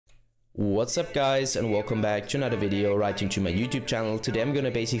What's up guys, and welcome back to another video right into my YouTube channel. Today I'm gonna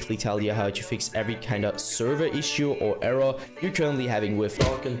basically tell you how to fix every kind of server issue or error you're currently having with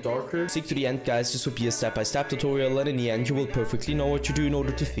Dark and Darker. Stick to the end guys, this will be a step-by-step tutorial, and in the end you will perfectly know what to do in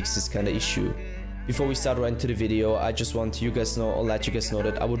order to fix this kind of issue. Before we start right into the video, I just want to let you guys know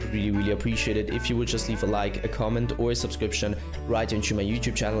that I would really appreciate it if you would just leave a like, a comment or a subscription right into my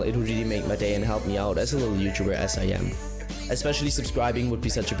YouTube channel. It would really make my day and help me out as a little YouTuber as I am. Especially subscribing would be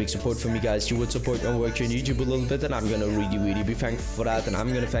such a big support for me guys. You would support my work here on YouTube a little bit, and I'm gonna really be thankful for that, and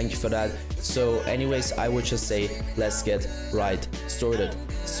I'm gonna thank you for that. So anyways, I would just say let's get right started.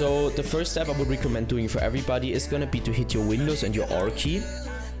 So the first step I would recommend doing for everybody is gonna be to hit your Windows and your R key.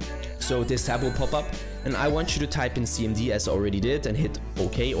 So this tab will pop up, and I want you to type in CMD as I already did and hit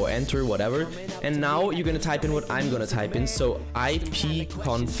OK or enter, whatever. And now you're gonna type in what I'm gonna type in. So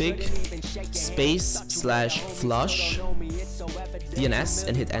ipconfig /flush DNS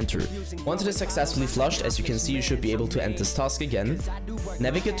and hit enter. Once it is successfully flushed, as you can see, you should be able to end this task again.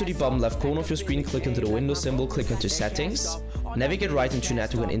 Navigate to the bottom left corner of your screen, click into the Windows symbol, click into settings, navigate right into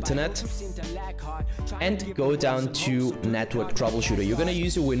network and internet, and go down to network troubleshooter. You're gonna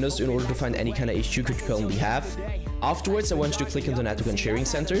use your Windows in order to find any kind of issue you could currently have. Afterwards, I want you to click into network and sharing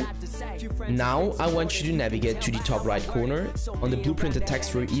center. Now I want you to navigate to the top right corner. On the blueprinted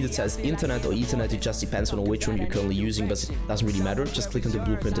text where either says internet or ethernet, it just depends on which one you're currently using, but it doesn't really matter. Just click on the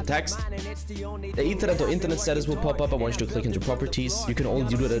blueprinted text. The ethernet or internet status will pop up. I want you to click into properties. You can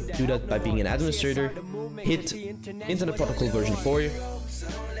only do that by being an administrator. Hit internet protocol version 4.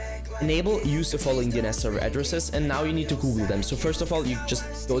 Enable use the following DNS server addresses, and now you need to Google them. So first of all, you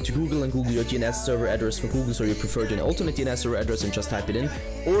just go to Google and Google your DNS server address for Google, so you prefer an alternate DNS server address and just type it in,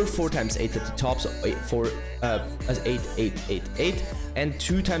 or 4 times 8 at the top, so 8888, and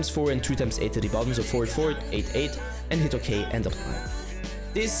 2 times 4 and 2 times 8 at the bottom, so 4488, and hit OK and apply.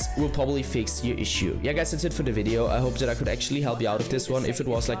 This will probably fix your issue. Yeah guys, that's it for the video. I hope that I could actually help you out of this one. If it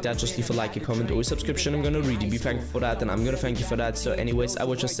was like that, just leave a like, a comment or a subscription. I'm gonna really be thankful for that, and I'm gonna thank you for that. So anyways, I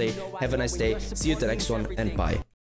would just say have a nice day, see you at the next one, and bye.